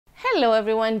Hello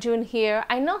everyone, June here.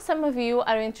 I know some of you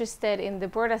are interested in the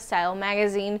BurdaStyle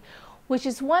magazine, which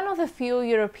is one of the few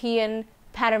European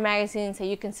pattern magazines that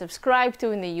you can subscribe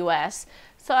to in the US.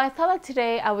 So I thought that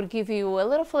today I would give you a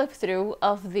little flip through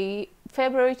of the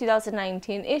February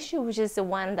 2019 issue, which is the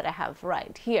one that I have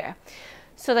right here,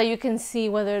 so that you can see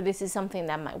whether this is something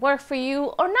that might work for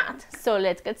you or not. So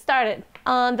let's get started.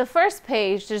 On the first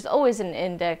page, there's always an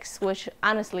index, which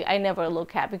honestly I never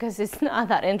look at because it's not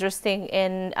that interesting,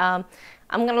 and I'm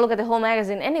gonna look at the whole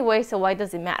magazine anyway, so why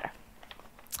does it matter?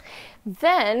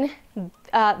 Then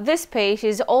this page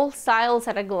is all styles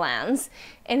at a glance,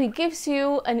 and it gives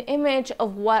you an image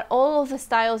of what all of the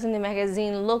styles in the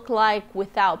magazine look like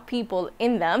without people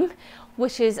in them,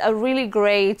 which is a really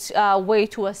great way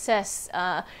to assess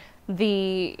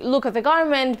the look of the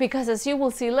garment, because as you will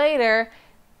see later,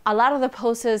 a lot of the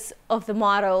poses of the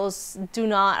models do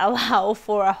not allow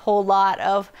for a whole lot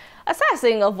of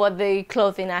assessing of what the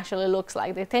clothing actually looks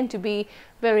like. They tend to be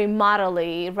very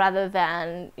modelly rather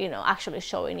than, you know, actually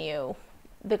showing you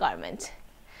the garment.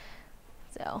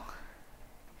 So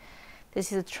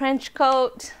this is a trench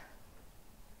coat.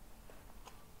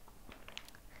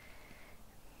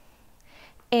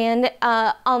 And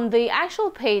on the actual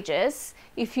pages,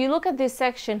 if you look at this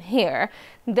section here,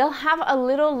 they'll have a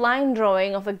little line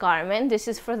drawing of the garment. This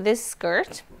is for this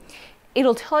skirt.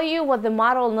 It'll tell you what the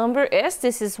model number is.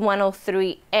 This is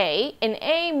 103A, and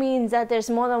A means that there's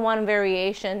more than one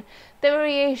variation. The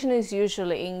variation is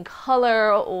usually in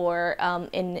color or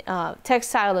in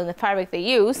textile and the fabric they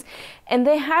use. And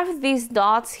they have these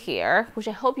dots here, which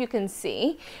I hope you can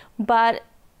see, but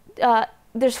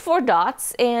there's 4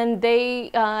 dots, and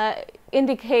they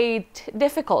indicate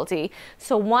difficulty.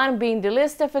 So 1 being the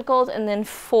least difficult, and then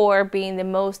 4 being the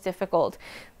most difficult.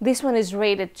 This one is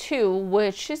rated 2,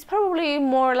 which is probably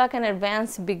more like an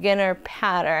advanced beginner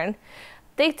pattern.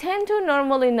 They tend to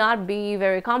normally not be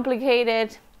very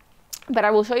complicated, but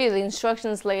I will show you the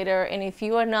instructions later, and if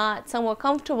you are not somewhat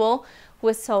comfortable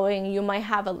with sewing, you might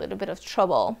have a little bit of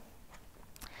trouble.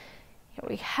 Here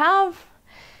we have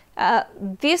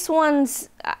these ones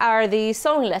are the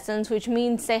sewing lessons, which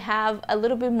means they have a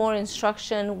little bit more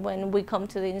instruction when we come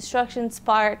to the instructions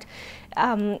part,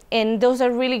 and those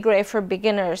are really great for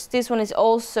beginners. This one is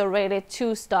also rated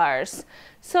 2 stars,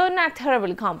 so not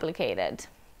terribly complicated.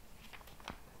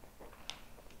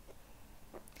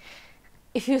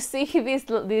 If you see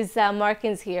these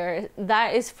markings here,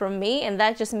 that is from me, and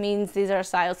that just means these are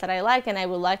styles that I like and I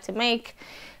would like to make.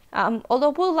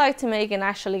 Although we'll like to make and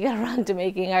actually get around to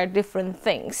making are different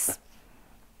things.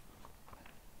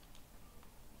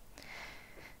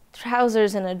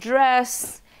 Trousers and a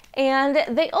dress, and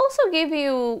they also give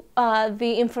you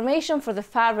the information for the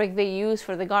fabric they use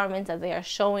for the garments that they are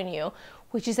showing you,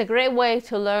 which is a great way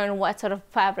to learn what sort of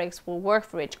fabrics will work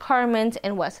for each garment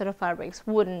and what sort of fabrics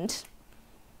wouldn't.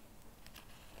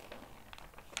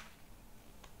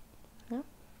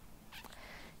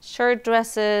 Shirt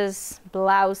dresses,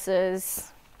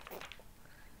 blouses.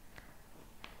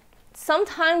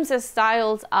 Sometimes the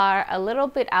styles are a little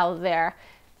bit out there.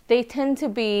 They tend to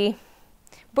be,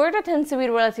 Burda tends to be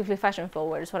relatively fashion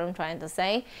forward is what I'm trying to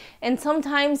say. And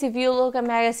sometimes if you look at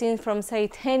magazines from say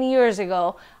 10 years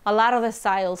ago, a lot of the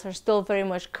styles are still very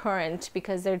much current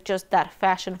because they're just that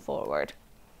fashion forward.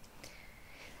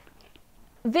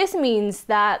 This means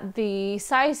that the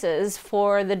sizes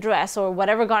for the dress or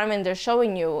whatever garment they're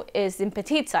showing you is in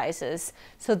petite sizes.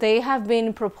 So they have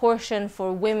been proportioned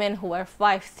for women who are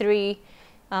 5'3",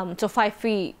 so 5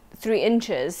 feet 3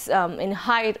 inches in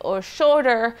height or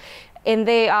shorter, and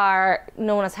they are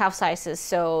known as half sizes,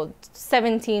 so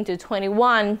 17 to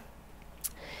 21,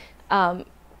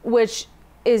 which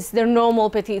is their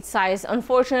normal petite size.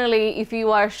 Unfortunately, if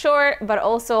you are short but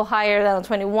also higher than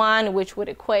 21, which would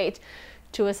equate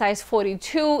to a size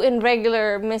 42 in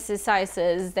regular Mrs.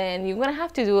 sizes, then you're gonna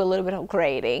have to do a little bit of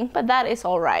grading, but that is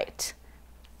all right.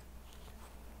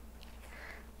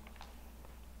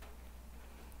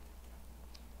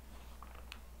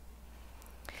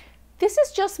 This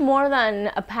is just more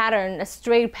than a pattern, a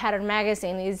straight pattern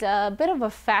magazine. It's a bit of a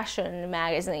fashion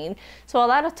magazine. So a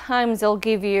lot of times they'll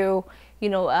give you,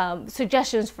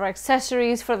 suggestions for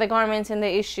accessories for the garments in the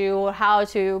issue, or how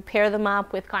to pair them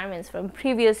up with garments from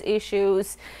previous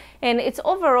issues. And it's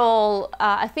overall,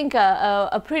 I think,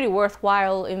 a pretty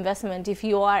worthwhile investment if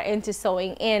you are into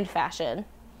sewing and fashion.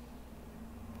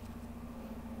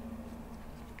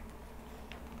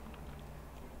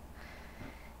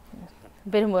 A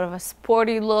bit more of a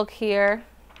sporty look here.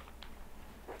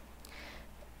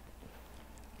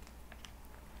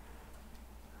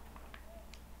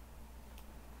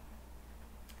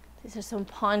 These are some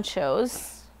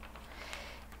ponchos.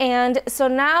 And so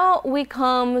now we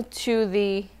come to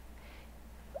the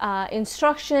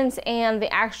instructions and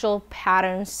the actual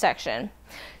pattern section.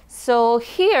 So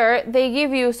here they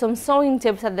give you some sewing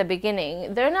tips at the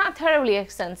beginning. They're not terribly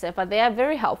extensive, but they are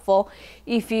very helpful.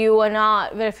 If you are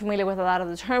not very familiar with a lot of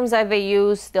the terms that they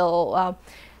use, they'll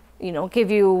you know, give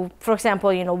you, for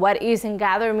example, you know, what ease and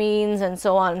gather means and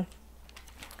so on.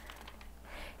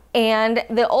 And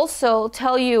they also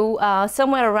tell you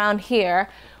somewhere around here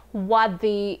what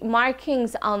the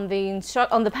markings on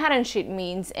the pattern sheet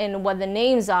means and what the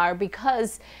names are,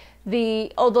 because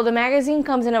although the magazine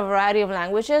comes in a variety of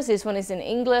languages, this one is in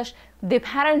English, the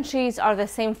pattern sheets are the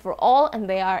same for all, and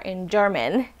they are in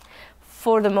German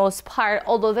for the most part,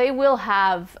 although they will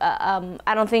have,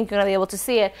 I don't think you're gonna be able to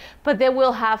see it, but they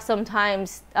will have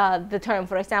sometimes the term,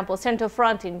 for example, center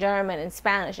front in German and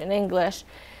Spanish and English,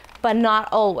 but not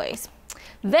always.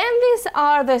 Then these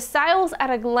are the styles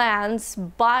at a glance,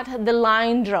 but the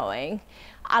line drawing.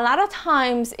 A lot of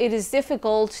times it is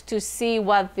difficult to see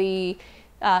what the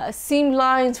seam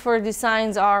lines for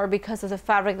designs are because of the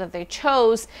fabric that they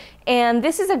chose, and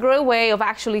this is a great way of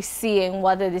actually seeing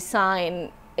what the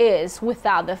design is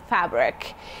without the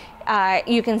fabric.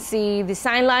 You can see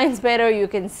design lines better, you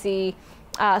can see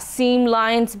seam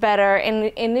lines better,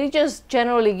 and it just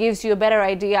generally gives you a better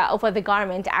idea of what the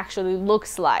garment actually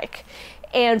looks like.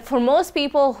 And for most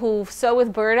people who sew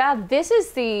with Burda, this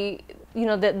is the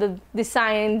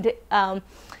designed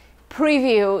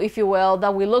preview, if you will,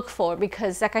 that we look for,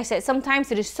 because like I said,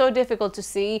 sometimes it is so difficult to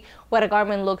see what a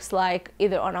garment looks like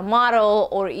either on a model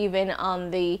or even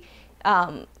on the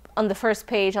first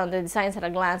page on the designs at a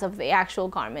glance of the actual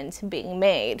garment being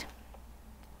made.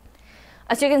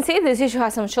 As you can see, this issue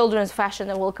has some children's fashion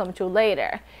that we'll come to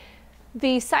later.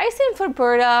 The sizing for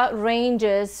Burda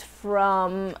ranges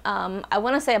from, I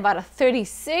want to say about a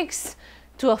 36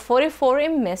 to a 44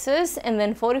 in misses, and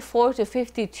then 44 to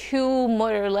 52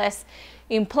 more or less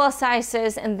in plus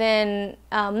sizes. And then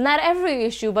not every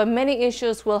issue, but many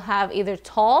issues will have either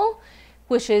tall,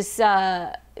 which is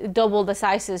double the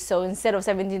sizes. So instead of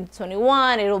 17 to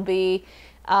 21, it'll be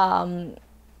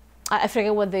I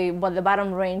forget what the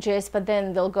bottom range is, but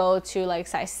then they'll go to like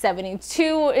size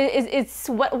 72. It's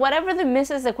whatever the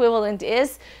misses equivalent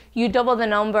is, you double the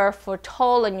number for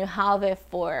tall and you have it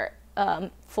for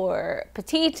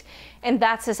petite, and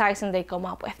that's the sizing they come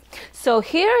up with. So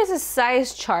here is a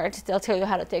size chart. They'll tell you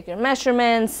how to take your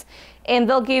measurements, and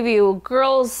they'll give you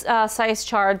girls size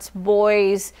charts,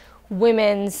 boys,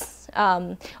 women's.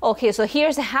 Okay, so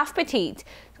here's a half petite.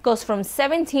 Goes from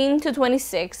 17 to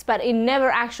 26, but it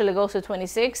never actually goes to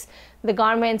 26. The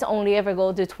garments only ever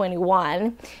go to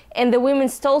 21. And the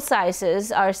women's tall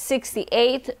sizes are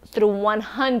 68 through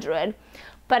 100.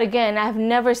 But again, I've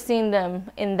never seen them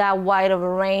in that wide of a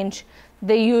range.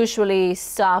 They usually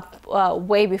stop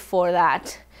way before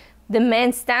that. The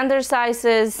men's standard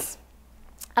sizes,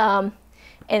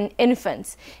 and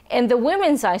infants. And the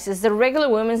women's sizes, the regular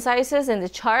women's sizes in the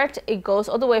chart, it goes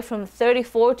all the way from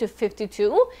 34 to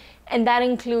 52, and that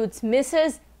includes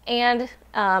misses and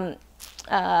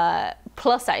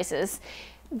plus sizes.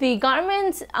 The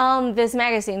garments on this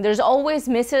magazine, there's always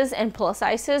misses and plus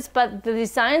sizes, but the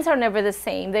designs are never the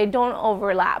same. They don't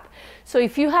overlap. So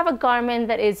if you have a garment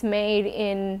that is made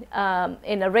in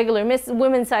a regular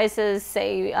women's sizes,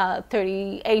 say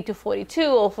 38 to 42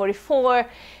 or 44,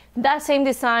 that same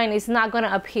design is not going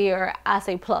to appear as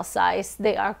a plus size.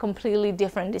 They are completely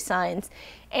different designs.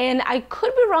 And I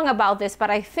could be wrong about this, but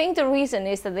I think the reason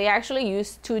is that they actually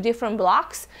use two different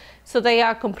blocks. So they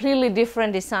are completely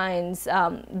different designs.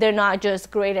 They're not just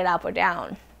graded up or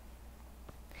down.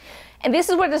 And this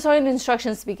is where the sewing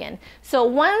instructions begin. So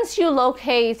once you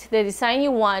locate the design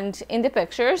you want in the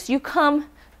pictures, you come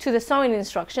to the sewing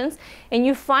instructions and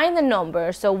you find the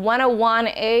number, so 101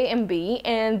 A and B,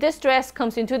 and this dress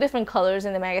comes in two different colors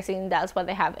in the magazine. That's why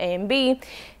they have A and B.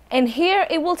 And here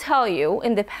it will tell you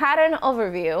in the pattern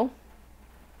overview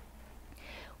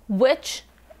which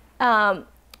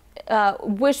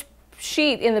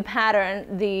sheet in the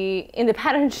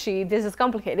pattern sheet, this is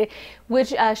complicated,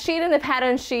 which sheet in the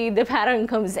pattern sheet the pattern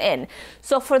comes in.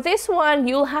 So for this one,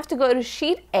 you'll have to go to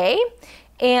sheet A,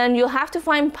 and you'll have to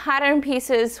find pattern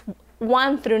pieces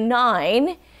 1 through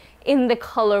 9 in the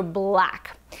color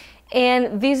black.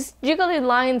 And these jiggly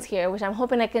lines here, which I'm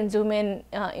hoping I can zoom in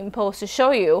post to show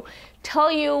you,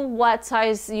 tell you what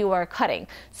size you are cutting.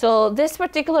 So this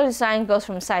particular design goes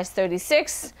from size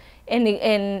 36,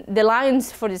 and the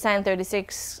lines for design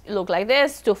 36 look like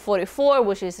this, to 44,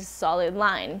 which is a solid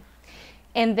line.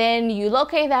 And then you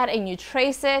locate that and you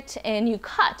trace it and you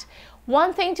cut.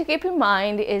 One thing to keep in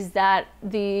mind is that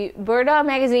the Burda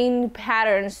magazine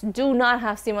patterns do not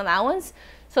have seam allowance,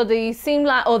 So the seam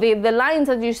line, or the lines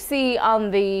that you see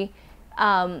on the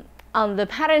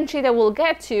pattern sheet that we'll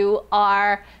get to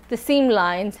are the seam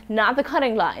lines, not the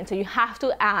cutting lines. So you have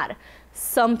to add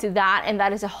some to that, and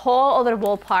that is a whole other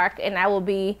ballpark, and I will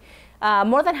be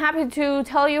more than happy to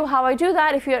tell you how I do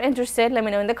that. If you're interested, let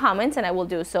me know in the comments and I will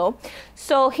do so.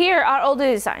 So here are all the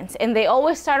designs, and they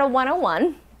always start at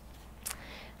 101.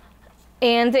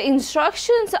 And the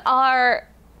instructions are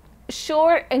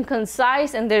short and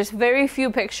concise, and there's very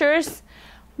few pictures,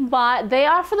 but they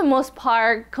are for the most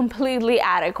part completely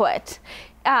adequate.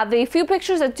 The few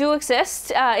pictures that do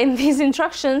exist in these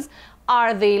instructions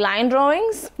are the line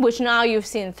drawings, which now you've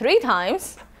seen 3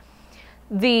 times.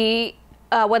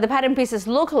 What the pattern pieces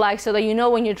look like, so that you know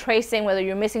when you're tracing whether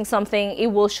you're missing something. It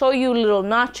will show you little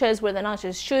notches where the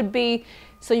notches should be,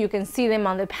 so you can see them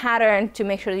on the pattern to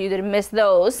make sure that you didn't miss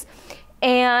those.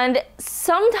 And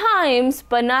sometimes,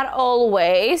 but not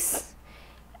always,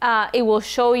 it will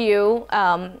show you,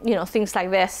 you know, things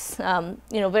like this,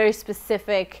 you know, very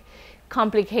specific,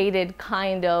 complicated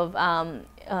kind of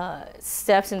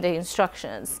steps in the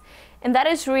instructions. And that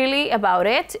is really about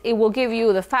it. It will give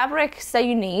you the fabrics that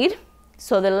you need,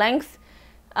 so the length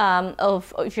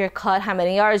of your cut, how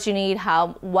many yards you need,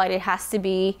 how wide it has to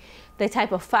be, the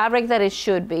type of fabric that it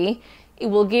should be. It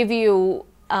will give you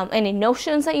any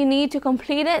notions that you need to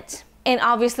complete it, and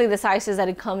obviously the sizes that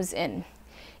it comes in.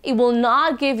 It will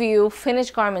not give you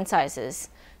finished garment sizes.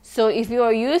 So if you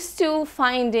are used to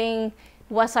finding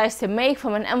what size to make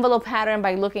from an envelope pattern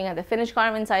by looking at the finished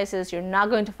garment sizes, you're not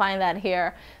going to find that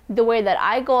here. The way that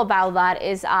I go about that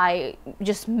is I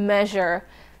just measure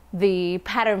the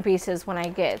pattern pieces when I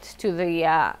get to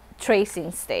the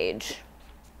tracing stage.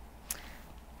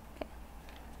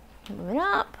 Okay. Moving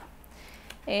up.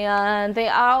 And they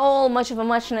are all much of a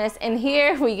muchness, and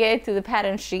here we get to the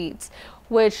pattern sheets,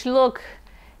 which look,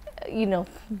 you know,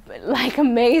 like a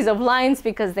maze of lines,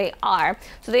 because they are.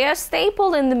 So they are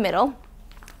stapled in the middle,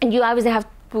 and you obviously have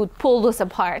to pull this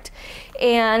apart,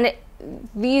 and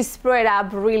these spread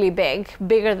up really big,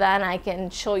 bigger than I can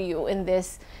show you in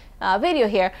this video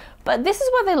here. But this is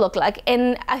what they look like,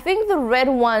 and I think the red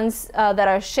ones that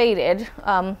are shaded,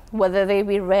 whether they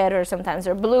be red or sometimes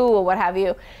they're blue or what have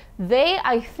you, they,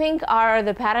 I think, are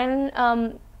the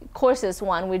pattern courses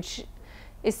one, which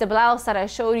is the blouse that I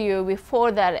showed you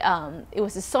before that. It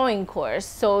was a sewing course.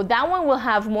 So that one will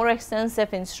have more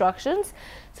extensive instructions,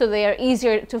 so they are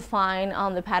easier to find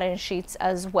on the pattern sheets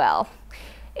as well.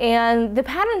 And the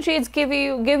pattern sheets give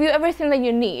you everything that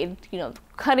you need, you know,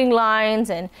 cutting lines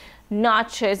and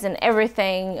notches and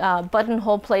everything,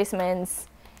 buttonhole placements.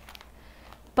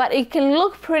 But it can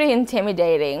look pretty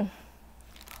intimidating,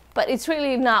 but it's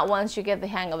really not once you get the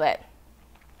hang of it.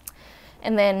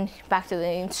 And then back to the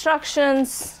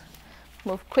instructions,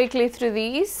 move quickly through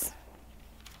these.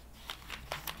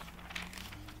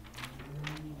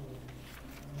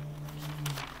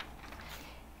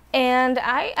 And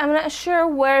I'm not sure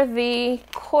where the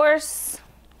course,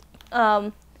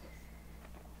 sewing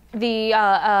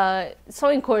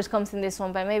course comes in this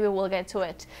one, but maybe we'll get to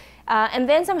it. And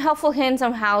then some helpful hints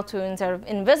on how to insert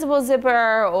invisible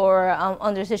zipper or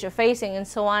understitch your facing and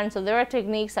so on. So there are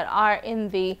techniques that are in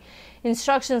the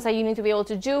instructions that you need to be able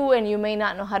to do, and you may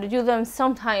not know how to do them.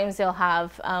 Sometimes they'll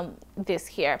have this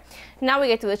here. Now we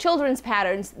get to the children's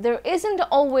patterns. There isn't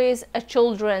always a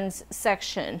children's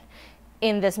section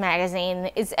in this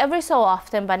magazine. It's every so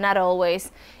often, but not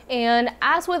always. And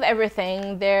as with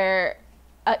everything,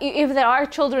 if there are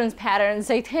children's patterns,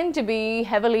 they tend to be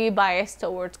heavily biased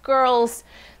towards girls.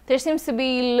 There seems to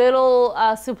be little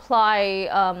supply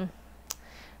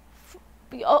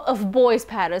of boys'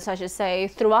 patterns, I should say,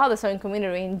 throughout the sewing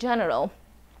community in general.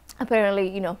 Apparently,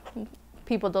 you know,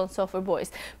 people don't sew for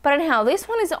boys. But anyhow, this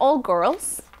one is all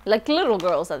girls, like little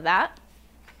girls at that.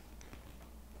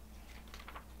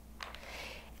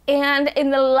 And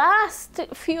in the last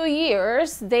few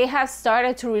years, they have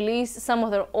started to release some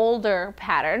of their older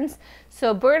patterns.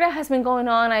 So Burda has been going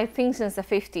on, I think, since the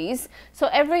 50s. So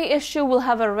every issue will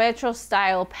have a retro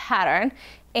style pattern.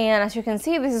 And as you can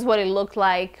see, this is what it looked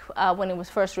like when it was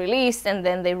first released, and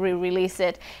then they re-release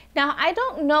it. Now, I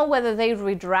don't know whether they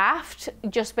redraft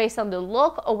just based on the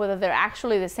look or whether they're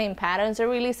actually the same patterns they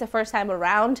released the first time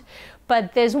around.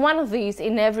 But there's one of these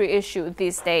in every issue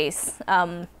these days.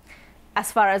 As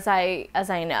far as I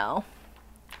know.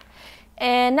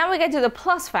 And now we get to the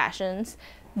plus fashions.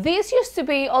 These used to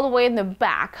be all the way in the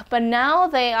back, but now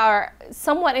they are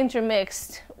somewhat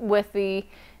intermixed with the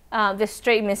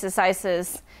straight misses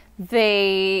sizes.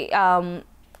 They are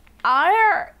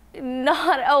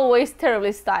not always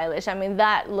terribly stylish. I mean,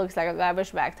 that looks like a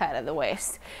garbage bag tied at the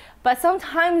waist. but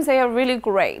sometimes they are really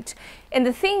great. And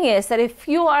the thing is that if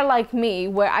you are like me,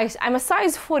 where I'm a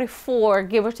size 44,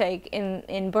 give or take,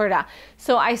 in Burda,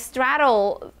 so I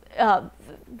straddle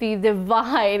the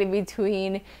divide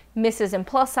between misses and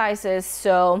plus sizes,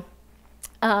 so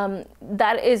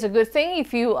that is a good thing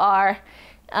if you are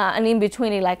an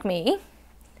in-betweenie like me.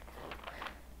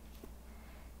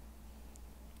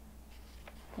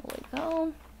 Here we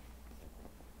go.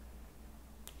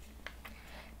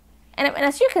 And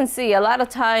as you can see, a lot of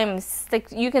times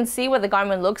you can see what the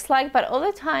garment looks like, but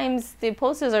other times the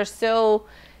poses are so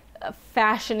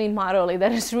fashiony modelly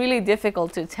that it's really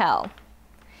difficult to tell.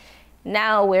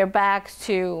 Now we're back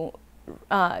to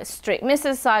straight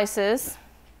misses sizes.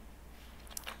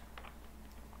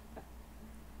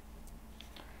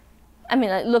 I mean,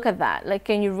 like, look at that. Like,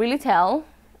 can you really tell?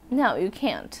 No, you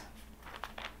can't.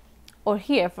 Or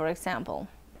here, for example.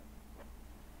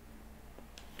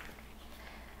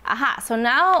 Aha, so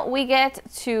now we get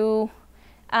to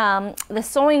the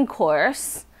sewing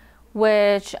course,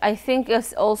 which I think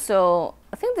is also,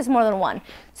 I think there's more than one.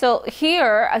 So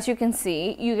here, as you can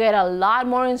see, you get a lot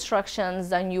more instructions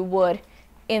than you would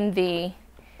in the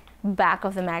back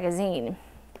of the magazine.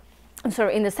 I'm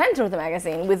sorry, in the center of the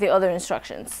magazine with the other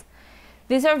instructions.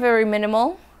 These are very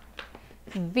minimal.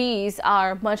 These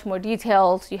are much more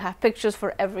detailed. You have pictures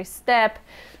for every step.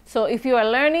 So if you are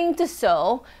learning to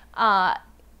sew,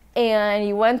 and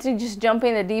you want to just jump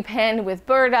in the deep end with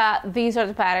Burda, these are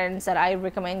the patterns that I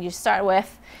recommend you start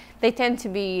with. They tend to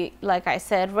be, like I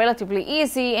said, relatively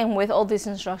easy, and with all these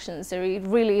instructions, there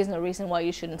really is no reason why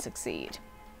you shouldn't succeed.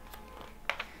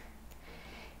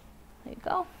 There you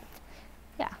go.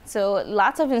 Yeah, so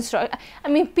lots of instructions. I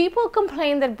mean, people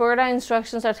complain that Burda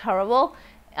instructions are terrible,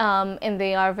 and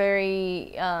they are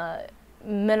very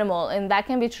minimal, and that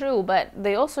can be true, but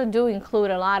they also do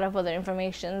include a lot of other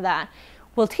information that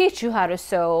will teach you how to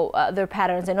sew their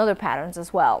patterns and other patterns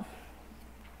as well.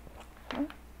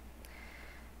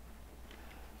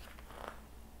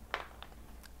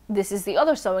 This is the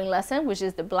other sewing lesson, which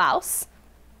is the blouse.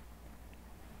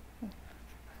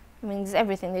 I mean, it's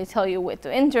everything. They tell you with the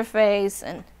interface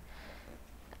and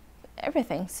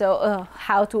everything. So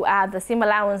how to add the seam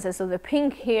allowances. So the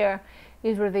pink here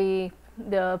is where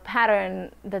the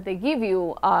pattern that they give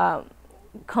you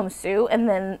comes to, and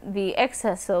then the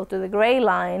excess, so to the gray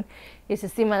line, is the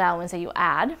seam allowance that you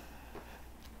add.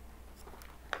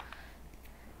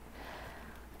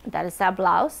 That is that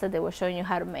blouse that they were showing you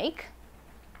how to make.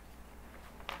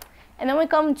 And then we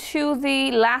come to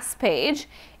the last page,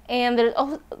 and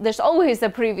there's always a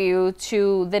preview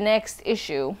to the next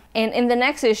issue. And in the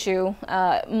next issue,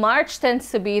 March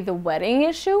tends to be the wedding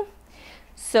issue,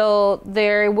 so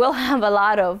they will have a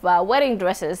lot of wedding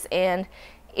dresses, and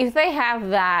if they have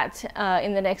that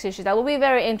in the next issue, that will be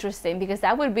very interesting, because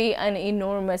that would be an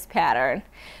enormous pattern.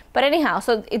 But anyhow,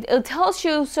 so it tells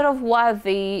you sort of what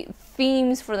the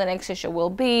themes for the next issue will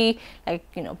be, like,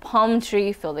 you know, palm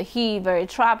tree, feel the heat, very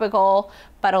tropical,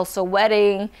 but also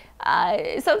wedding.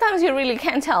 Sometimes you really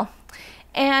can't tell.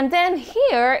 And then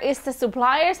here is the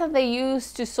suppliers that they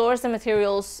use to source the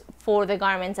materials for the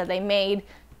garments that they made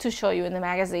to show you in the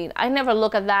magazine. I never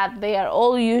look at that. They are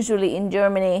all usually in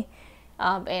Germany.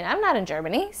 And I'm not in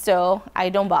Germany, so I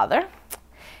don't bother.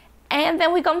 And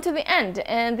then we come to the end,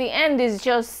 and the end is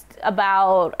just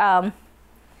about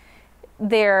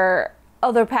their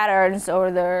other patterns,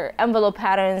 or their envelope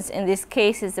patterns. In this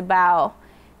case, it's about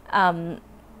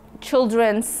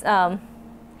children's,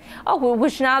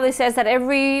 which now they says that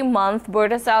every month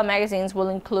BurdaStyle magazines will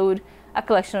include a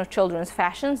collection of children's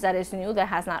fashions. That is new. That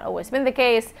has not always been the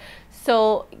case.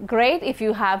 So great if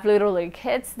you have littler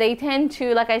kids. They tend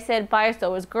to, like I said, bias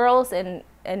towards girls, and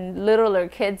littler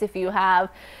kids. If you have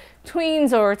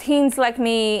tweens or teens like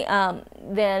me,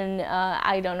 then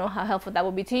I don't know how helpful that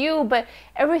will be to you, but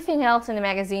everything else in the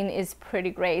magazine is pretty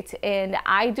great, and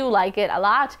I do like it a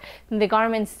lot. The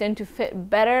garments tend to fit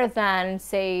better than,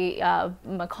 say,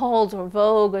 McCall's or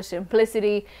Vogue or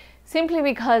Simplicity, simply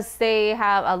because they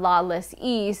have a lot less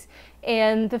ease,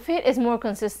 and the fit is more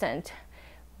consistent.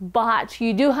 But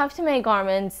you do have to make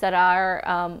garments that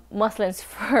are muslins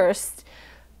first,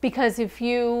 because if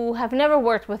you have never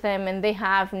worked with them and they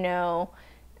have no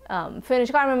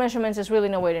finished garment measurements, there's really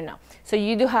no way to know. So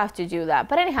you do have to do that.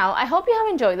 But anyhow, I hope you have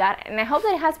enjoyed that, and I hope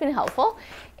that it has been helpful.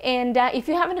 And if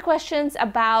you have any questions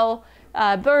about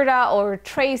Burda or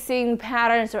tracing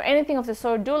patterns or anything of the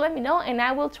sort, do let me know, and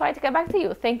I will try to get back to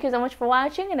you. Thank you so much for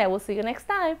watching, and I will see you next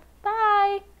time.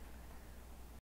 Bye!